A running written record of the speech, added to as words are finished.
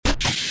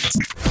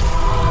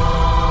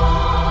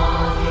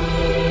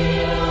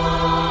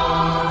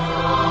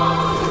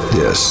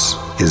This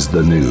is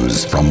the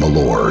news from the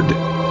Lord.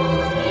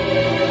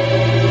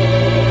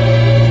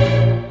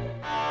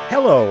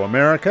 Hello,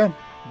 America.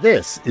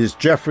 This is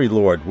Jeffrey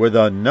Lord with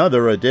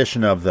another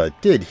edition of the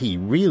Did He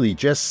Really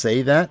Just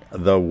Say That?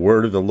 The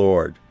Word of the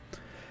Lord.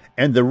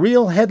 And the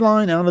real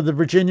headline out of the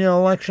Virginia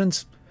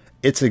elections?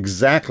 It's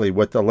exactly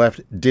what the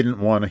left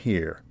didn't want to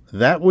hear.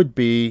 That would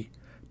be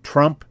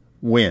Trump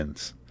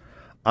wins.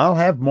 I'll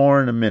have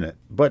more in a minute.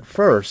 But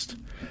first,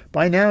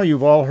 by now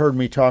you've all heard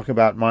me talk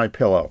about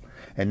MyPillow.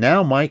 And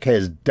now Mike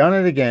has done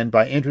it again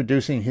by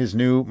introducing his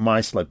new My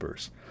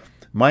Slippers.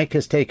 Mike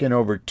has taken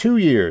over 2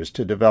 years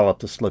to develop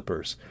the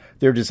slippers.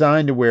 They're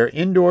designed to wear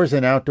indoors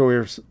and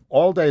outdoors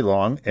all day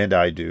long, and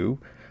I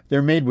do.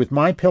 They're made with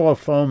MyPillow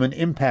foam and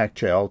impact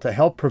gel to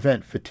help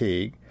prevent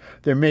fatigue.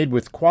 They're made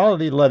with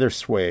quality leather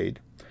suede.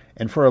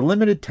 And for a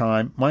limited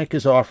time, Mike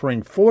is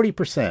offering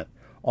 40%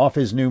 off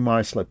his new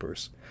My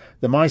Slippers.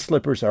 The My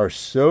Slippers are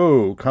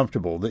so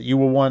comfortable that you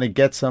will want to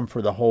get some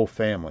for the whole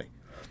family.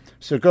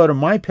 So go to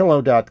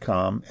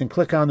MyPillow.com and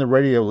click on the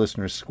radio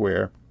listeners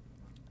square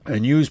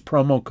and use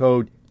promo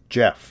code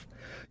Jeff.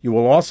 You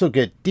will also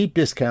get deep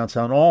discounts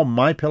on all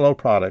MyPillow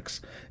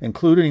products,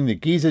 including the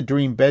Giza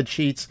Dream bed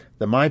sheets,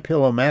 the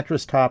MyPillow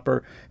mattress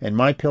topper, and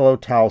MyPillow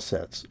towel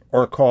sets.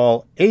 Or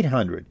call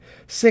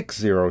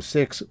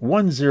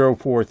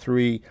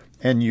 800-606-1043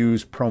 and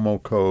use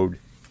promo code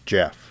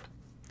Jeff.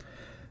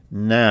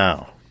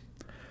 Now,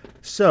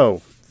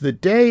 so the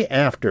day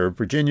after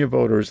Virginia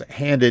voters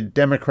handed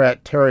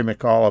Democrat Terry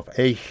McAuliffe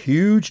a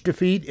huge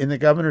defeat in the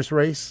governor's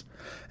race,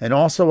 and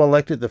also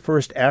elected the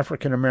first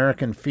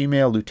African-American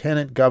female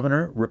lieutenant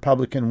governor,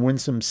 Republican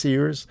Winsome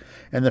Sears,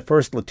 and the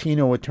first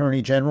Latino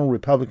attorney general,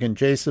 Republican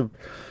Jason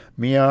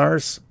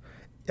Miyares,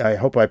 I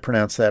hope I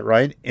pronounced that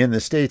right, in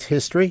the state's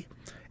history.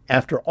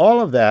 After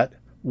all of that,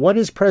 what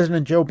is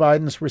President Joe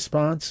Biden's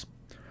response?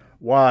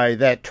 Why,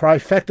 that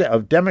trifecta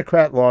of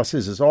Democrat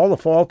losses is all the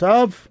fault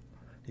of,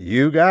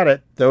 you got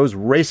it, those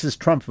racist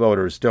Trump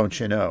voters, don't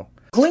you know?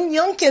 Glenn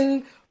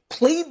Youngkin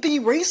played the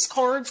race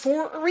card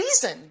for a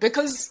reason,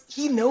 because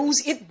he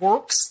knows it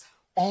works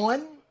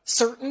on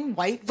certain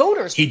white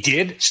voters. He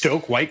did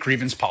stoke white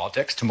grievance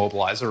politics to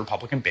mobilize the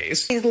Republican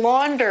base. He's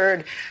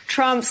laundered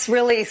Trump's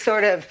really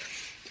sort of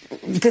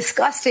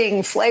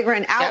disgusting,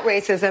 flagrant out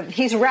racism.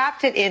 He's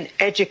wrapped it in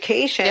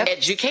education.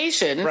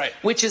 Education, right,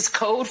 which is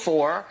code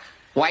for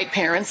white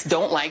parents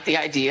don't like the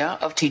idea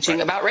of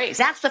teaching about race.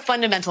 That's the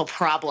fundamental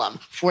problem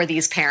for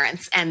these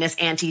parents and this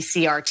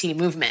anti-CRT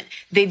movement.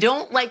 They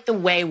don't like the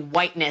way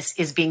whiteness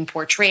is being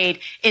portrayed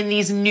in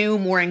these new,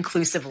 more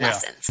inclusive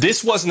lessons.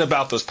 This wasn't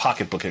about those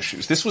pocketbook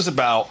issues. This was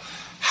about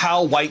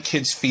how white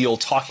kids feel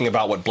talking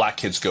about what black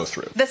kids go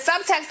through. The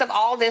subtext of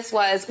all this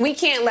was, we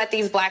can't let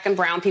these black and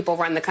brown people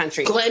run the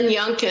country. Glenn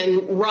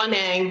Youngkin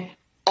running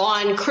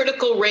on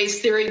critical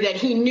race theory that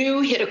he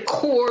knew hit a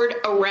chord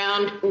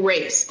around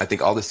race. I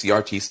think all the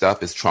CRT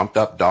stuff is trumped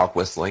up dog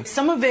whistling.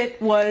 Some of it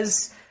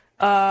was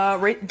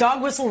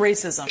dog whistle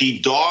racism. The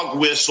dog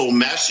whistle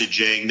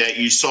messaging that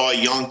you saw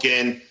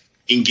Youngkin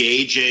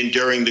engage in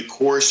during the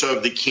course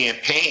of the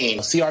campaign.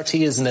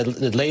 CRT is in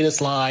the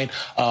latest line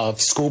of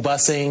school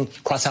busing,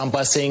 crosstown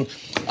busing,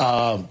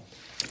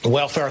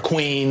 welfare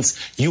queens.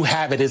 You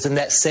have it. It's in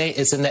that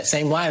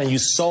same line, and you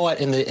saw it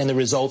in the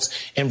results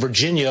in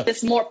Virginia.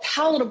 This more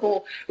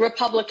palatable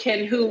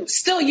Republican who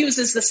still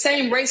uses the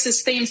same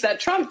racist themes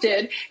that Trump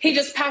did. He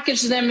just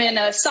packaged them in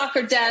a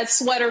soccer dad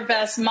sweater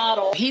vest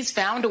model. He's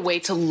found a way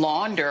to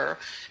launder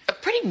a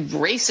pretty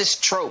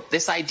racist trope,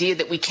 this idea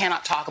that we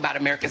cannot talk about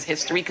America's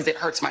history because it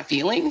hurts my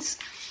feelings.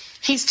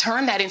 He's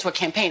turned that into a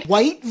campaign.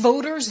 White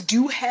voters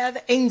do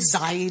have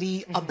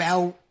anxiety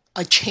about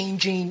a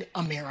changing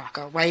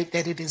America, right?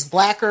 That it is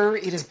blacker,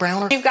 it is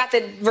browner. You've got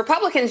the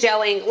Republicans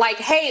yelling like,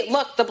 hey,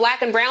 look, the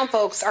black and brown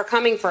folks are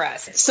coming for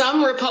us.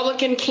 Some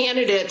Republican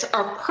candidates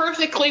are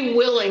perfectly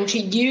willing to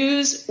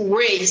use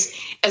race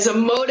as a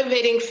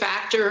motivating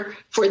factor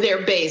for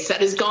their base. That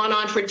has gone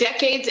on for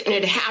decades, and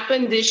it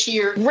happened this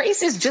year.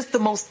 Race is just the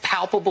most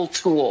palpable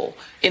tool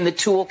in the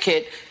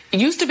toolkit. It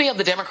used to be of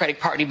the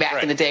Democratic Party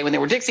back in the day when there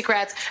were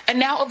Dixiecrats, and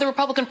now of the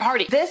Republican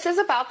Party. This is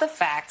about the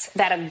fact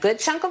that a good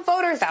chunk of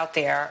voters out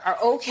there are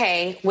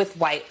okay with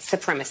white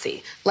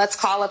supremacy. Let's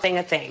call a thing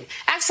a thing.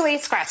 Actually,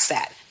 scratch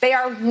that. They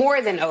are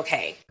more than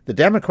okay. The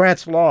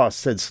Democrats lost,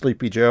 said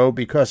Sleepy Joe,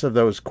 because of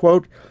those,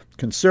 quote,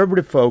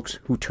 conservative folks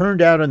who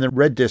turned out in the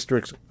red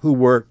districts who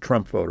were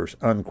Trump voters,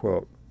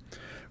 unquote.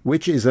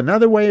 Which is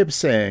another way of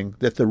saying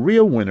that the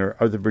real winner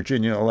of the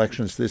Virginia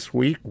elections this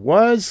week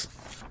was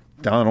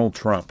Donald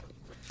Trump.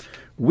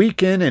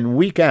 Week in and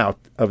week out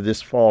of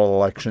this fall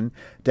election,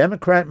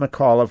 Democrat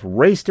McAuliffe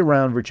raced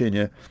around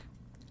Virginia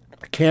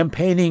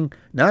campaigning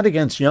not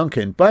against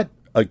Youngkin, but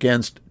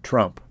against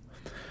Trump.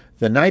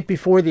 The night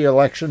before the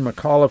election,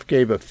 McAuliffe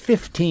gave a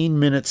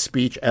 15-minute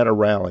speech at a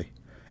rally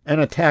and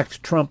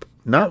attacked Trump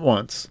not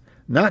once,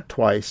 not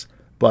twice,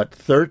 but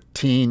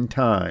 13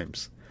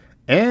 times.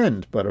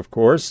 But of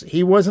course,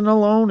 he wasn't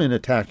alone in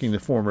attacking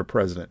the former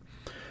president.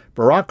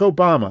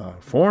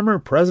 Former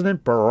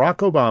President Barack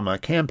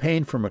Obama,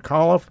 campaigned for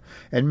McAuliffe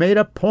and made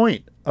a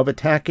point of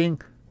attacking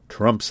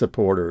Trump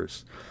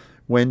supporters.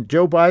 When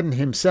Joe Biden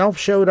himself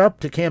showed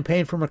up to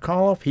campaign for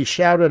McAuliffe, he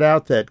shouted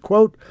out that,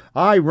 quote,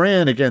 "I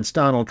ran against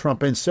Donald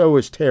Trump and so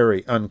is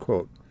Terry,"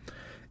 unquote.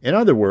 In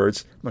other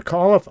words,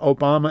 McAuliffe,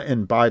 Obama,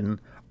 and Biden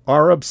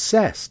are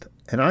obsessed,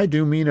 and I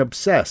do mean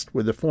obsessed,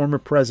 with the former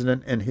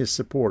president and his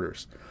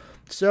supporters.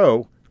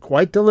 So,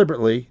 quite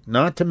deliberately,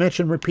 not to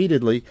mention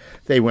repeatedly,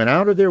 they went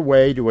out of their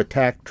way to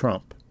attack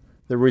Trump.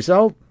 The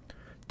result?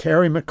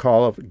 Terry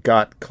McAuliffe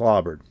got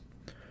clobbered.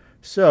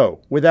 So,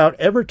 without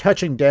ever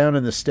touching down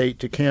in the state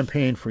to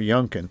campaign for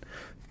Youngkin,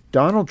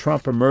 Donald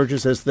Trump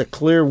emerges as the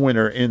clear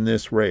winner in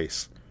this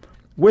race,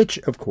 which,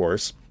 of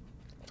course,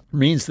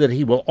 means that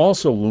he will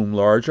also loom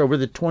large over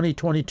the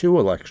 2022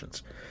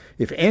 elections.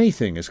 If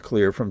anything is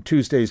clear from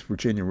Tuesday's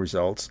Virginia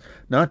results,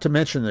 not to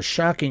mention the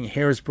shocking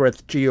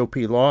hair's-breadth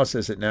GOP loss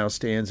as it now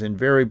stands in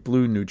very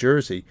blue New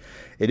Jersey,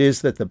 it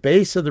is that the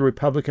base of the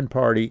Republican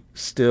Party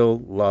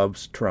still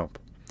loves Trump.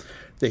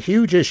 The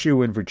huge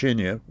issue in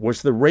Virginia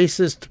was the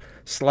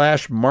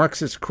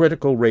racist/Marxist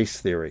critical race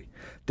theory.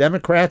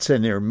 Democrats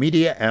and their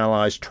media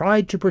allies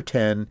tried to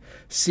pretend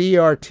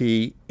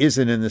CRT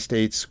isn't in the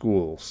state's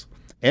schools.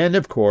 And,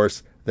 of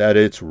course, that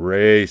it's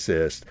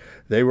racist.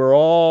 They were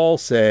all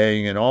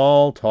saying and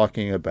all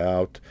talking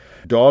about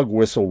dog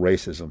whistle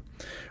racism,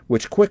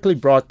 which quickly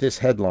brought this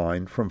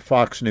headline from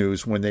Fox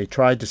News when they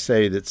tried to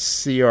say that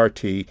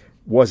CRT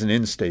wasn't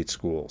in state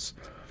schools.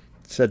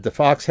 Said the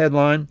Fox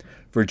headline,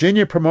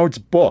 "Virginia promotes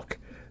book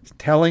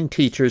telling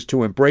teachers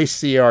to embrace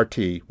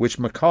CRT, which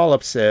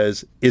McAuliffe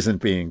says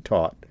isn't being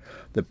taught."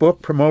 The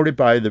book promoted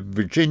by the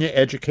Virginia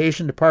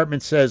Education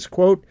Department says,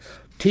 quote,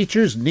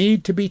 "Teachers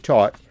need to be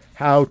taught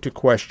how to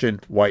question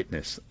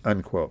whiteness,"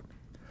 unquote.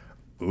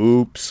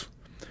 Oops.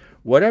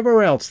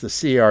 Whatever else the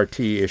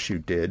CRT issue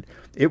did,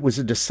 it was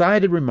a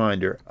decided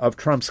reminder of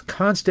Trump's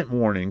constant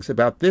warnings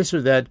about this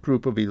or that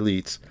group of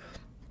elites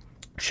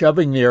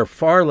shoving their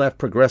far-left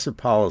progressive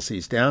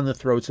policies down the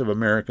throats of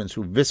Americans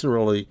who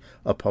viscerally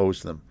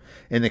oppose them.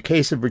 In the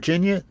case of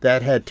Virginia,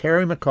 that had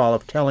Terry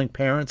McAuliffe telling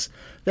parents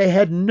they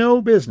had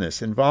no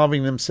business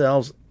involving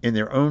themselves in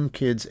their own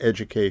kids'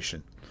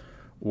 education.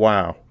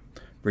 Wow.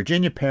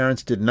 Virginia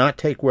parents did not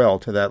take well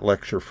to that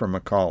lecture from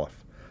McAuliffe.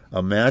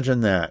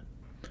 Imagine that.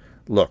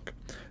 Look,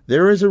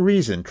 there is a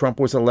reason Trump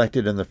was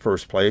elected in the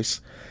first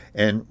place,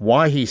 and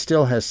why he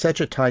still has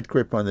such a tight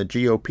grip on the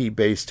GOP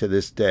base to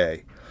this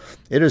day.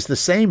 It is the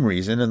same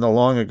reason in the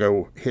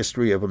long-ago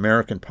history of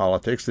American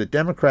politics that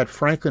Democrat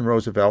Franklin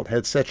Roosevelt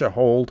had such a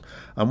hold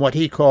on what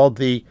he called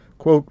the,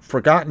 quote,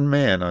 forgotten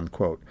man,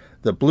 unquote,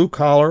 the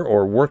blue-collar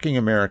or working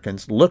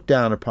Americans looked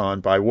down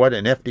upon by what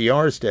in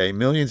FDR's day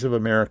millions of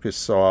Americans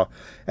saw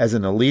as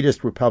an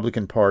elitist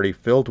Republican Party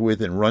filled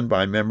with and run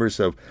by members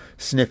of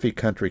sniffy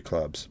country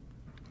clubs.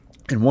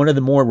 And one of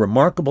the more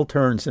remarkable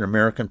turns in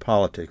American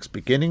politics,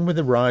 beginning with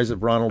the rise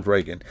of Ronald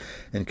Reagan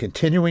and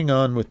continuing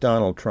on with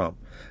Donald Trump,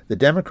 the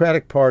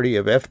Democratic Party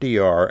of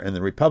FDR and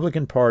the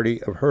Republican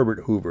Party of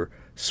Herbert Hoover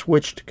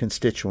switched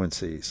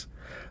constituencies.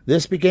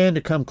 This began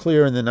to come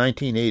clear in the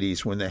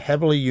 1980s when the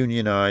heavily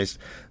unionized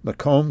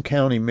Macomb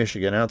County,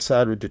 Michigan,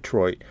 outside of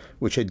Detroit,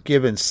 which had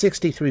given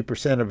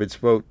 63% of its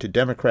vote to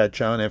Democrat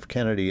John F.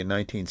 Kennedy in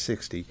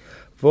 1960,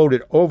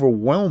 voted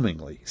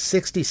overwhelmingly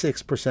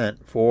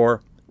 66%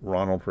 for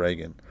Ronald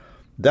Reagan.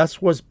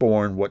 Thus was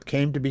born what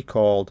came to be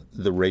called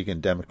the Reagan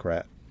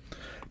Democrat.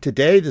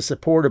 Today, the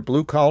support of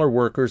blue-collar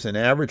workers and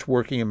average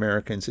working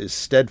Americans is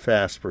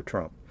steadfast for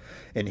Trump.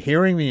 And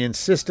hearing the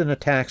insistent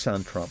attacks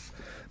on Trump,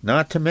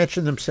 not to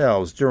mention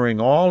themselves, during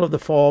all of the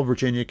fall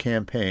Virginia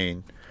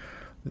campaign,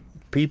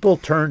 people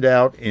turned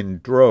out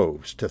in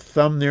droves to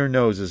thumb their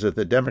noses at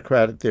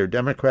their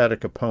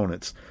Democratic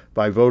opponents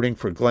by voting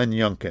for Glenn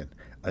Youngkin,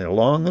 and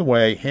along the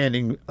way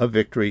handing a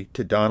victory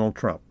to Donald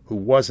Trump, who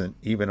wasn't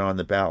even on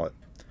the ballot.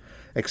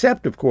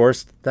 Except, of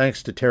course,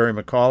 thanks to Terry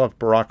McAuliffe,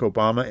 Barack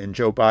Obama, and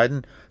Joe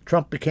Biden,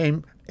 Trump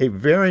became a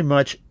very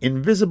much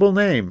invisible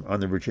name on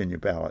the Virginia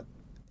ballot.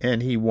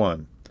 And he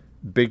won.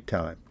 Big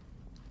time.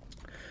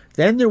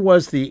 Then there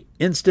was the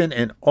instant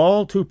and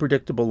all too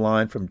predictable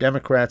line from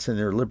Democrats and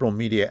their liberal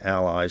media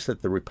allies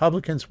that the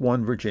Republicans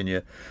won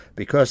Virginia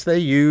because they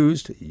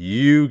used,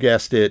 you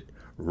guessed it,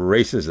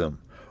 racism.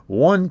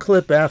 One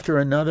clip after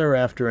another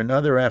after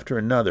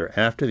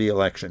the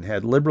election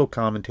had liberal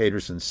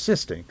commentators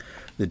insisting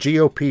the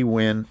GOP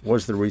win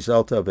was the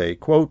result of a,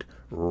 quote,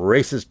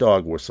 racist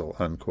dog whistle,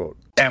 unquote.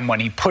 And when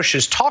he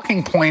pushes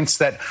talking points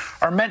that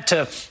are meant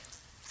to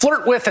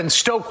flirt with and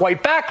stoke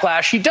white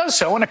backlash, he does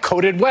so in a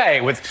coded way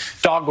with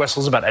dog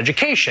whistles about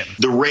education.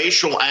 The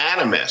racial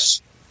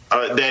animus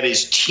that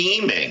is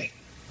teeming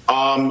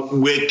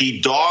with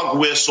the dog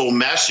whistle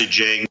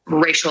messaging.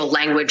 Racial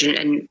language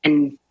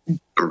and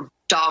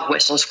dog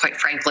whistles, quite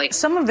frankly.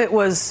 Some of it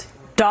was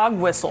dog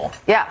whistle.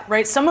 Yeah.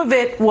 Right? Some of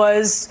it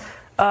was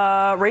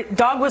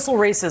dog whistle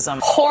racism.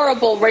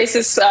 Horrible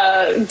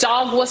racist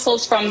dog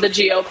whistles from the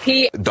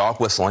GOP. Dog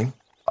whistling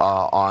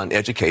on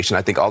education.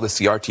 I think all the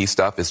CRT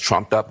stuff is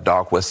trumped up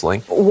dog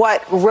whistling.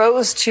 What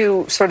rose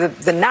to sort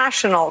of the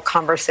national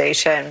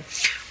conversation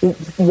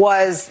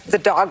was the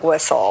dog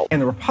whistle.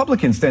 And the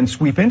Republicans then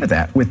sweep into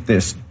that with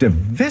this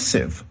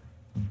divisive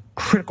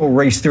critical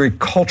race theory,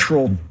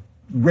 cultural,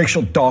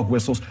 racial dog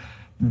whistles.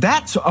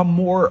 That's a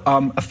more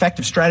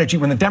effective strategy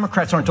when the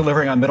Democrats aren't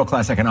delivering on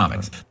middle-class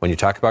economics. When you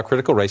talk about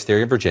critical race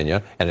theory in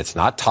Virginia, and it's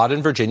not taught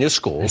in Virginia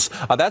schools,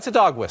 that's a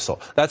dog whistle.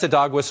 That's a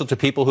dog whistle to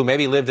people who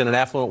maybe lived in an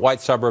affluent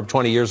white suburb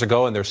 20 years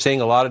ago, and they're seeing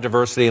a lot of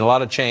diversity and a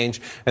lot of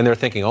change, and they're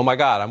thinking, oh, my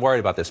God, I'm worried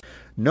about this.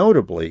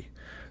 Notably,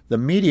 the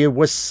media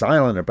was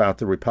silent about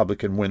the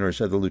Republican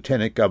winners of the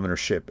lieutenant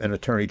governorship and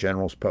attorney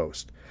general's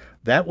post.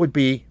 That would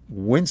be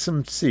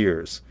Winsome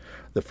Sears,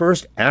 the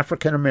first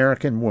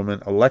African-American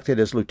woman elected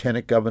as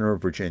lieutenant governor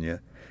of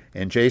Virginia,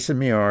 and Jason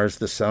Miyares,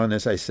 the son,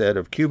 as I said,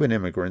 of Cuban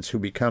immigrants, who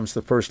becomes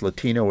the first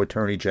Latino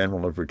attorney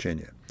general of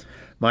Virginia.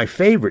 My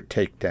favorite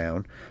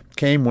takedown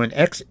came when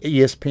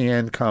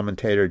ex-ESPN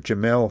commentator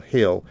Jemele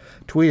Hill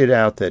tweeted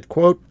out that,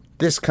 quote,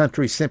 "This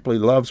country simply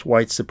loves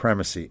white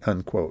supremacy,"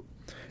 unquote.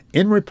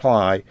 In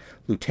reply,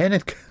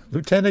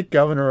 Lieutenant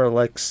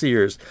Governor-elect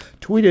Sears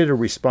tweeted a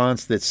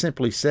response that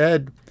simply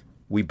said,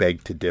 "We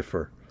beg to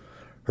differ."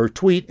 Her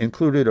tweet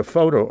included a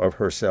photo of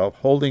herself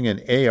holding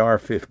an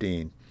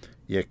AR-15.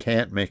 You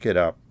can't make it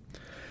up.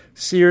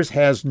 Sears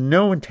has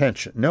no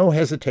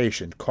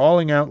hesitation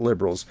calling out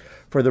liberals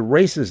for the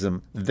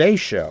racism they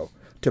show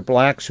to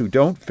blacks who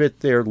don't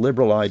fit their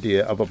liberal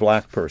idea of a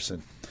black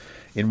person.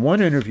 In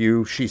one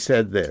interview, she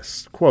said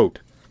this, quote,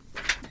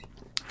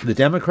 "The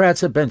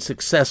Democrats have been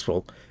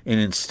successful in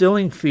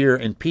instilling fear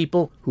in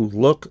people who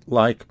look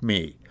like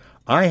me.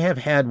 I have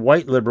had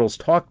white liberals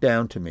talk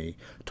down to me,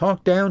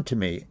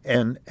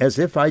 and as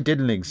if I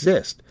didn't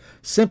exist,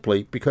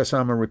 simply because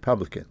I'm a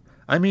Republican.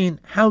 I mean,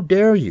 how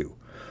dare you?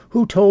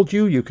 Who told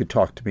you you could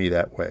talk to me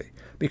that way?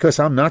 Because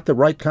I'm not the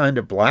right kind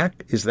of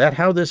black? Is that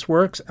how this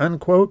works?"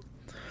 Unquote.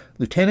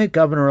 Lieutenant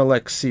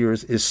Governor-elect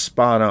Sears is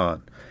spot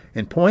on.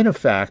 In point of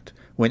fact,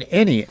 when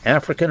any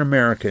African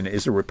American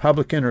is a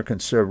Republican or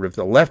conservative,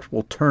 the left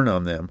will turn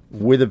on them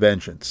with a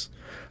vengeance.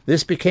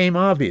 This became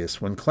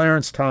obvious when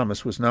Clarence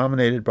Thomas was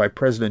nominated by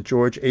President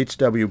George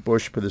H.W.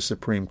 Bush for the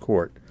Supreme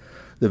Court.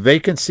 The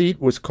vacant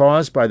seat was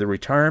caused by the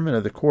retirement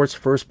of the court's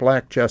first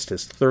black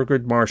justice,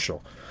 Thurgood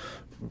Marshall,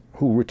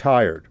 who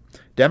retired.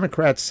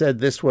 Democrats said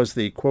this was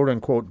the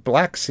quote-unquote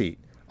black seat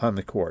on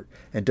the court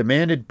and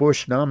demanded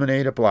Bush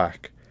nominate a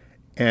black.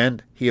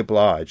 And he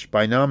obliged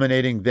by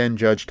nominating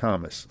then-Judge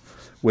Thomas.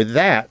 With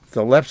that,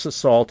 the left's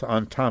assault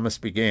on Thomas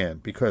began,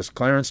 because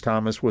Clarence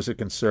Thomas was a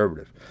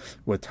conservative,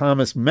 with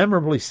Thomas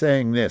memorably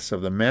saying this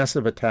of the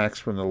massive attacks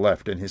from the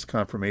left in his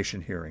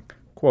confirmation hearing,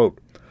 quote,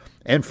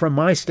 "And from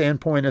my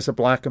standpoint as a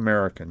black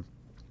American,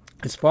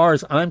 as far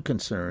as I'm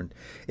concerned,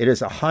 it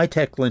is a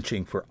high-tech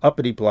lynching for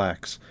uppity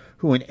blacks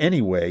who in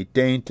any way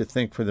deign to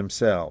think for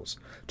themselves,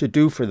 to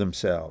do for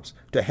themselves,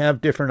 to have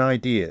different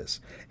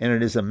ideas, and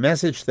it is a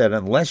message that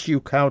unless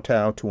you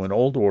kowtow to an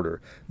old order,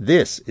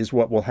 this is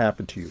what will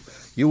happen to you.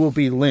 You will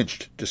be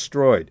lynched,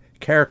 destroyed,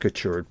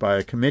 caricatured by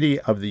a committee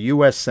of the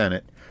U.S.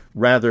 Senate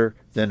rather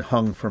than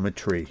hung from a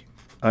tree."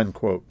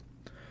 Unquote.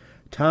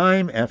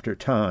 Time after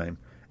time,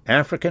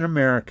 African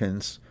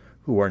Americans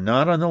who are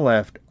not on the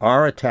left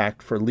are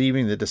attacked for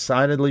leaving the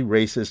decidedly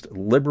racist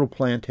liberal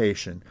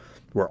plantation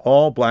where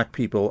all black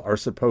people are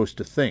supposed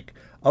to think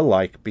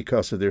alike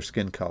because of their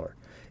skin color.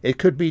 It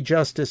could be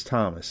Justice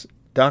Thomas,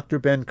 Dr.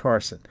 Ben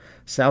Carson,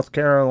 South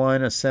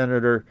Carolina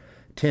Senator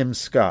Tim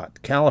Scott,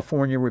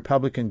 California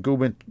Republican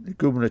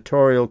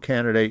gubernatorial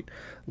candidate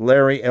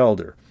Larry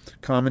Elder,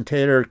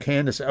 commentator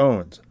Candace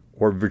Owens,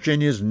 or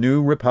Virginia's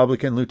new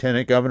Republican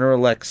Lieutenant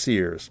Governor-elect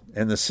Sears,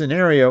 and the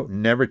scenario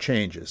never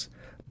changes.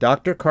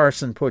 Dr.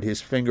 Carson put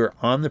his finger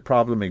on the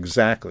problem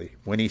exactly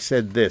when he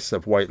said this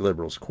of white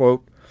liberals,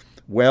 quote,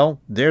 "Well,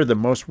 they're the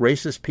most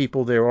racist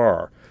people there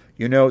are.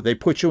 You know, they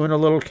put you in a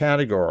little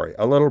category,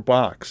 a little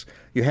box.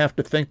 You have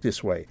to think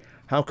this way.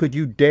 How could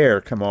you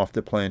dare come off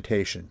the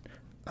plantation?"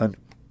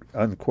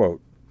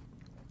 Unquote.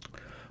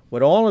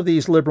 What all of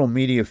these liberal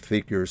media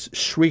figures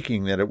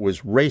shrieking that it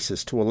was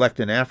racist to elect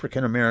an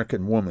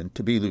African-American woman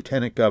to be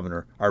lieutenant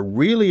governor are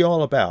really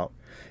all about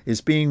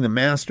is being the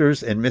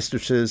masters and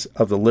mistresses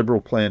of the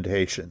liberal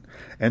plantation,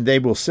 and they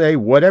will say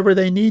whatever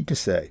they need to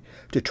say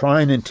to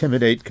try and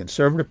intimidate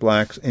conservative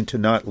blacks into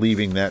not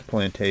leaving that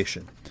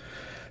plantation.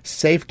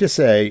 Safe to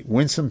say,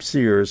 Winsome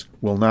Sears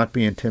will not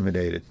be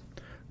intimidated.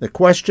 The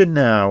question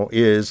now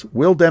is,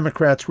 will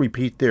Democrats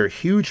repeat their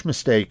huge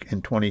mistake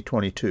in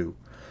 2022?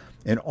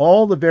 In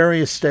all the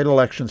various state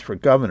elections for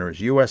governors,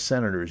 U.S.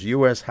 senators,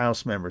 U.S.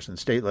 House members, and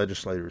state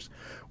legislators,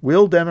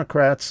 will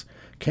Democrats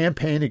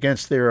campaign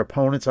against their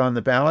opponents on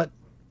the ballot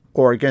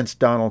or against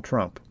Donald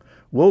Trump?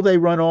 Will they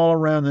run all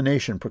around the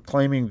nation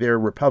proclaiming their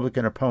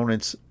Republican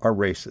opponents are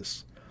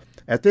racist?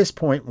 At this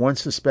point, one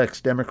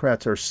suspects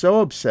Democrats are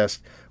so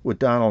obsessed with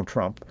Donald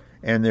Trump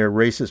and their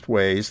racist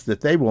ways that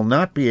they will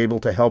not be able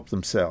to help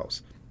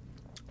themselves,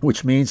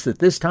 which means that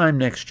this time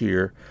next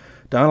year,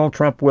 Donald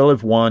Trump will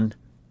have won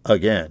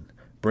again.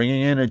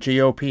 bringing in a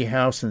GOP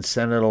House and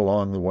Senate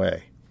along the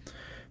way.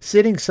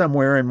 Sitting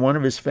somewhere in one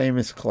of his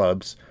famous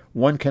clubs,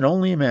 one can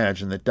only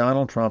imagine that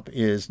Donald Trump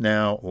is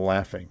now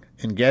laughing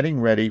and getting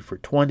ready for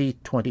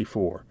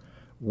 2024,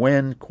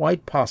 when,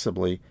 quite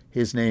possibly,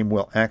 his name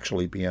will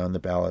actually be on the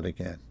ballot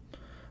again.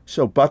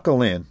 So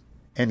buckle in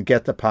and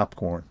get the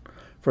popcorn.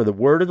 For the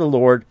word of the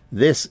Lord,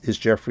 this is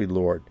Jeffrey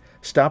Lord.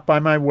 Stop by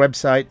my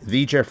website,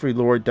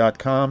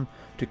 thejeffreylord.com,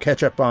 to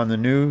catch up on the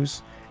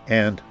news,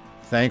 and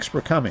thanks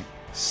for coming.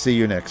 See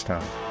you next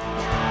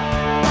time.